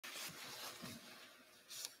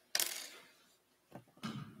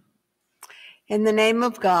In the name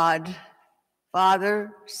of God,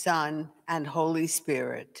 Father, Son, and Holy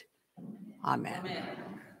Spirit. Amen. Amen.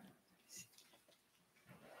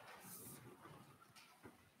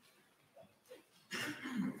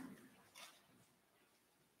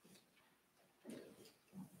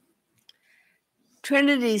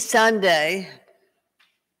 Trinity Sunday,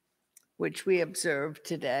 which we observe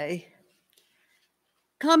today,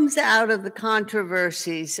 comes out of the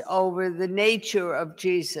controversies over the nature of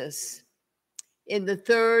Jesus in the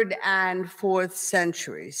 3rd and 4th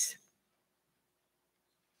centuries.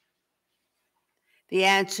 The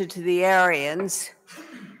answer to the Arians,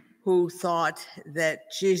 who thought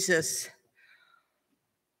that Jesus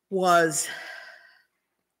was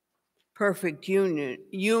perfect human,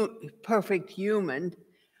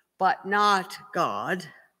 but not God,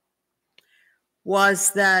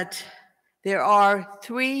 was that there are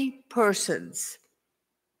 3 persons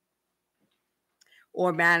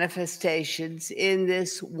or manifestations in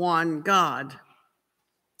this one God.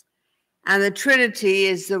 And the Trinity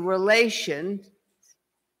is the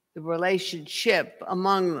relationship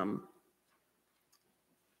among them.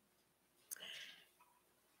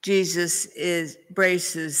 Jesus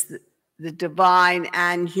braces the divine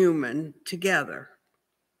and human together.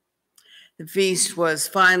 The feast was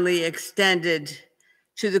finally extended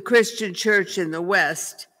to the Christian church in the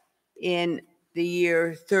West in the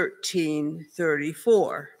year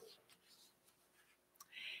 1334.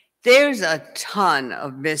 There's a ton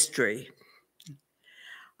of mystery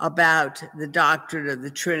about the doctrine of the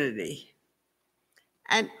Trinity,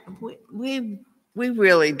 and we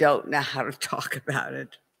really don't know how to talk about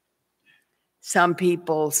it. Some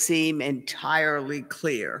people seem entirely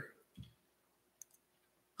clear.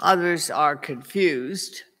 Others are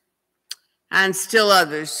confused, and still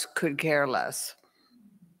others could care less.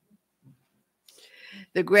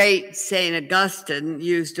 The great St. Augustine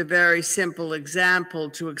used a very simple example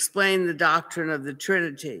to explain the doctrine of the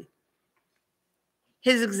Trinity.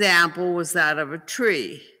 His example was that of a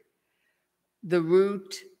tree. The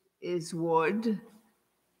root is wood,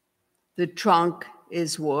 the trunk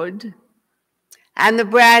is wood, and the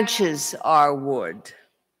branches are wood.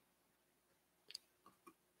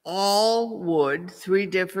 All wood, 3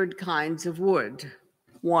 different kinds of wood,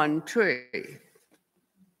 one tree.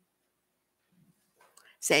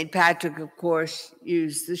 St. Patrick, of course,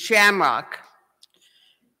 used the shamrock.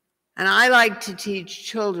 And I like to teach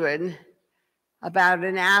children about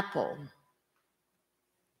an apple: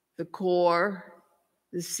 the core,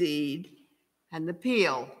 the seed, and the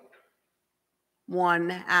peel.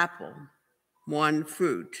 One apple, one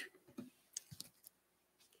fruit.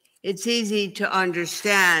 It's easy to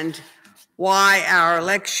understand why our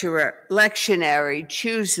lectionary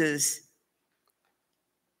chooses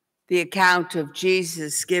the account of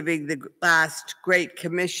Jesus giving the last Great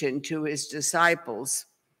Commission to his disciples.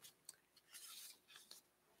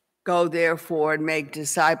 Go therefore and make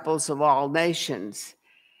disciples of all nations,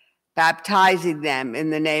 baptizing them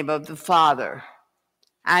in the name of the Father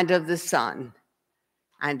and of the Son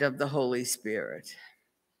and of the Holy Spirit.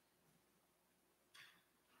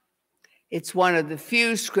 It's one of the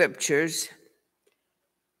few scriptures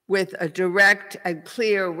with a direct and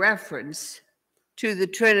clear reference to the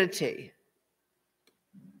Trinity.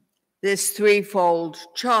 This threefold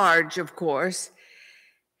charge, of course,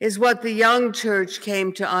 is what the young church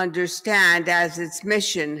came to understand as its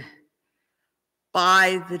mission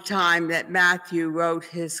by the time that Matthew wrote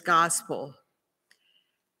his gospel.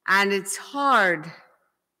 And it's hard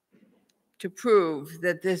to prove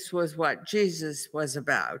that this was what Jesus was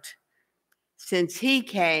about, since he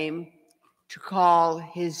came to call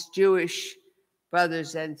his Jewish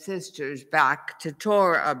brothers and sisters back to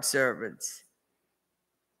Torah observance.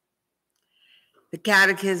 The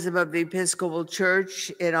Catechism of the Episcopal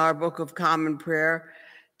Church in our Book of Common Prayer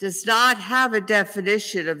does not have a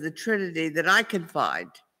definition of the Trinity that I can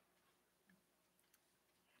find.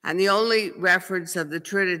 And the only reference of the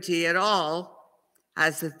Trinity at all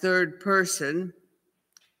as the 3rd person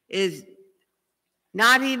is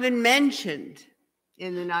not even mentioned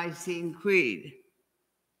in the Nicene Creed.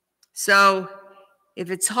 So if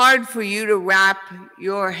it's hard for you to wrap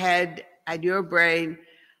your head and your brain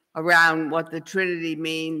around what the Trinity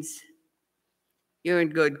means, you're in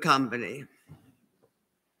good company.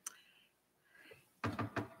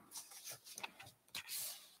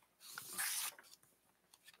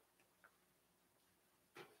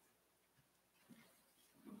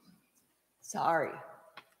 Sorry.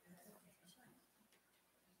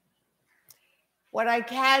 What I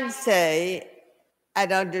can say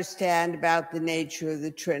and understand about the nature of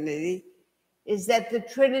the Trinity is that the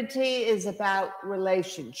Trinity is about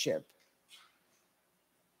relationship.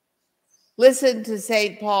 Listen to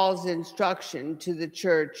St. Paul's instruction to the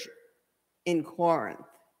church in Corinth.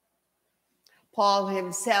 Paul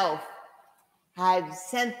himself had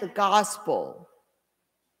sent the gospel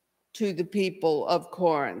to the people of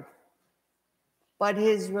Corinth, but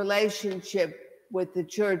his relationship with the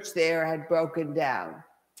church there had broken down.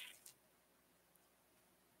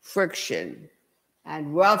 Friction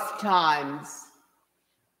and rough times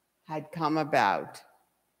had come about,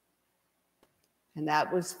 and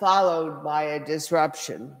that was followed by a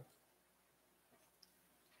disruption.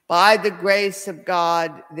 By the grace of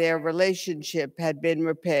God, their relationship had been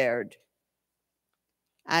repaired.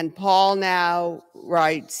 And Paul now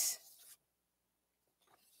writes,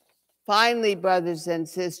 "Finally, brothers and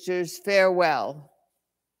sisters, farewell.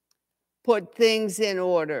 Put things in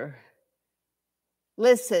order.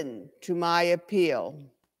 Listen to my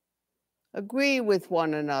appeal. Agree with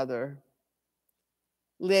one another.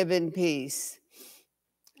 Live in peace.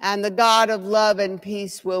 And the God of love and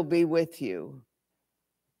peace will be with you."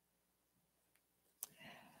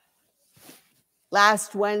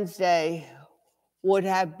 Last Wednesday would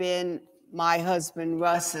have been my husband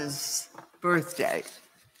Russ's birthday.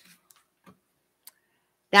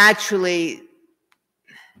 Naturally,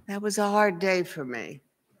 that was a hard day for me.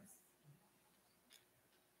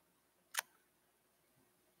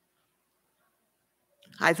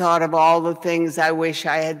 I thought of all the things I wish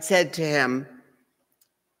I had said to him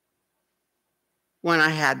when I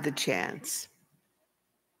had the chance,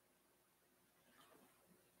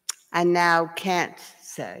 and now can't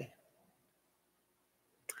say.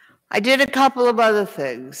 I did a couple of other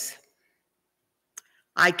things.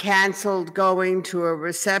 I canceled going to a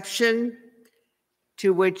reception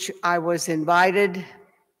to which I was invited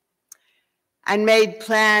and made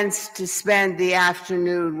plans to spend the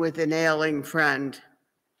afternoon with an ailing friend.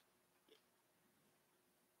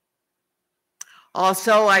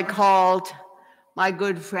 Also, I called my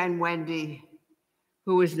good friend Wendy,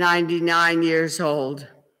 who was 99 years old,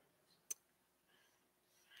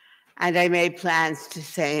 and I made plans to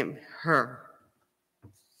see her.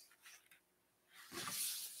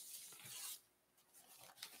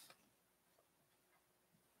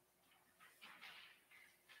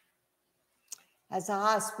 As a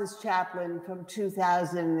hospice chaplain from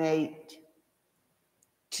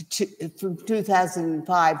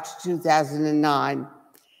 2005 to 2009,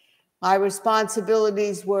 my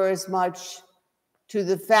responsibilities were as much to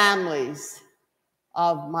the families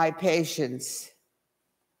of my patients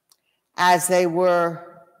as they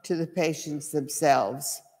were to the patients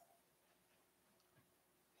themselves.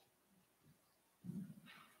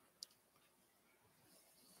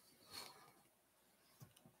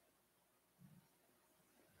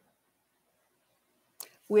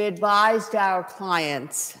 We advised our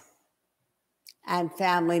clients and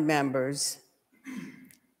family members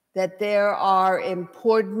that there are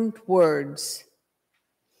important words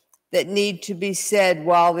that need to be said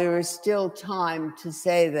while there is still time to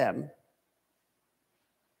say them.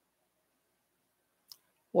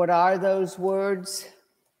 What are those words?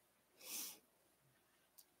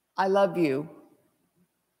 I love you.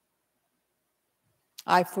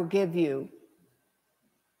 I forgive you.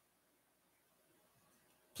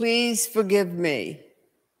 Please forgive me.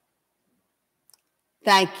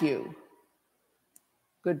 Thank you.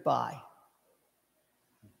 Goodbye.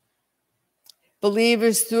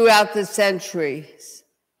 Believers throughout the centuries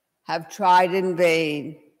have tried in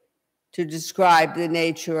vain to describe the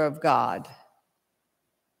nature of God.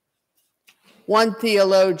 One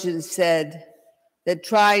theologian said that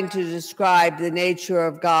trying to describe the nature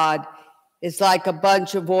of God is like a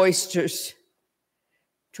bunch of oysters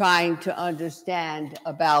trying to understand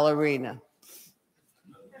a ballerina.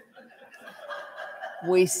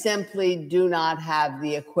 We simply do not have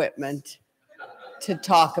the equipment to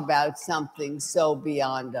talk about something so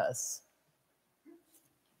beyond us.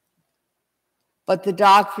 But the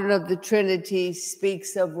doctrine of the Trinity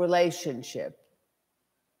speaks of relationship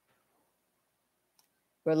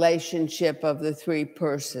of the three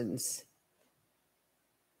persons.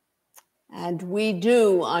 And we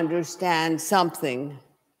do understand something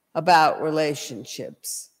about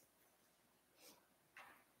relationships.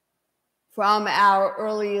 From our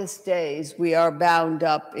earliest days, we are bound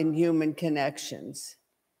up in human connections.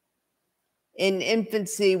 In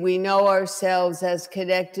infancy, we know ourselves as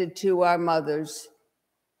connected to our mothers,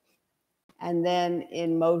 and then,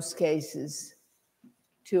 in most cases,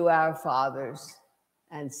 to our fathers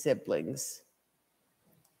and siblings.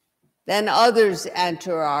 Then others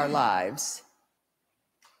enter our lives,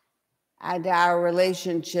 and our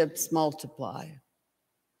relationships multiply.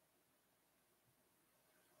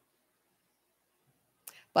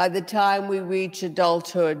 By the time we reach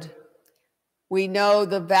adulthood, We know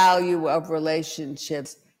the value of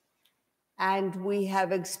relationships, and we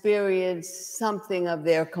have experienced something of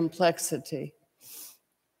their complexity.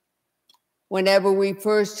 Whenever we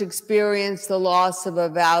first experience the loss of a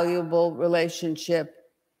valuable relationship,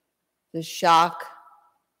 the shock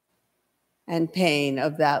and pain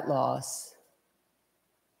of that loss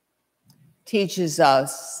teaches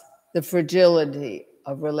us the fragility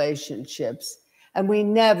of relationships, and we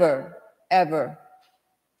never, ever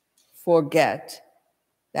forget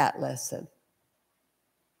that lesson.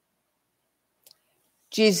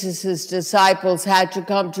 Jesus' disciples had to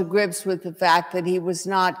come to grips with the fact that he was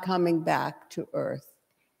not coming back to earth.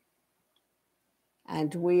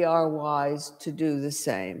 And we are wise to do the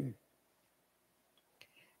same.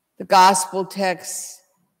 The gospel texts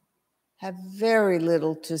have very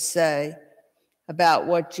little to say about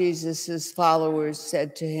what Jesus' followers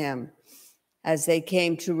said to him as they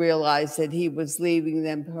came to realize that he was leaving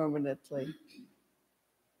them permanently.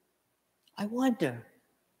 I wonder,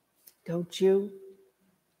 don't you,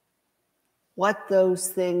 what those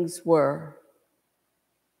things were?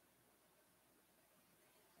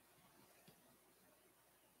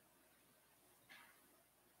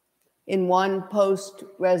 In one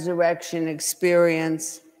post-resurrection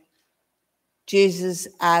experience, Jesus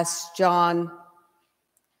asked John,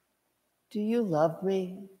 "Do you love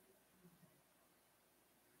me?"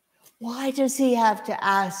 Why does he have to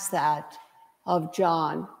ask that of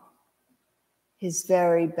John, his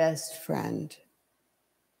very best friend?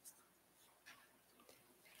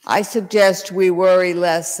 I suggest we worry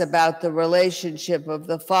less about the relationship of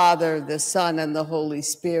the Father, the Son, and the Holy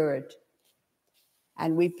Spirit,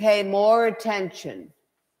 and we pay more attention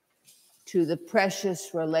to the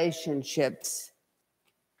precious relationships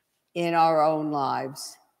in our own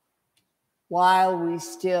lives while we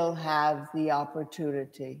still have the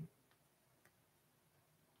opportunity.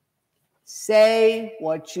 Say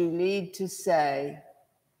what you need to say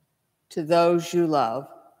to those you love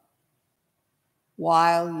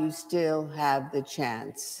while you still have the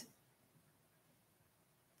chance.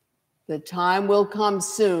 The time will come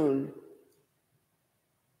soon,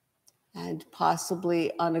 and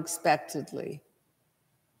possibly unexpectedly,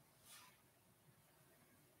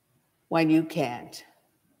 when you can't.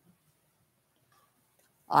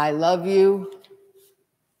 I love you.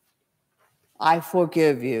 I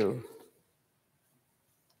forgive you.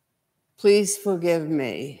 Please forgive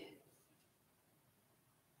me.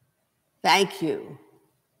 Thank you.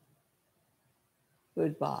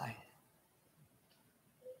 Goodbye.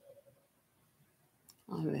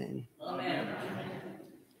 Amen. Amen.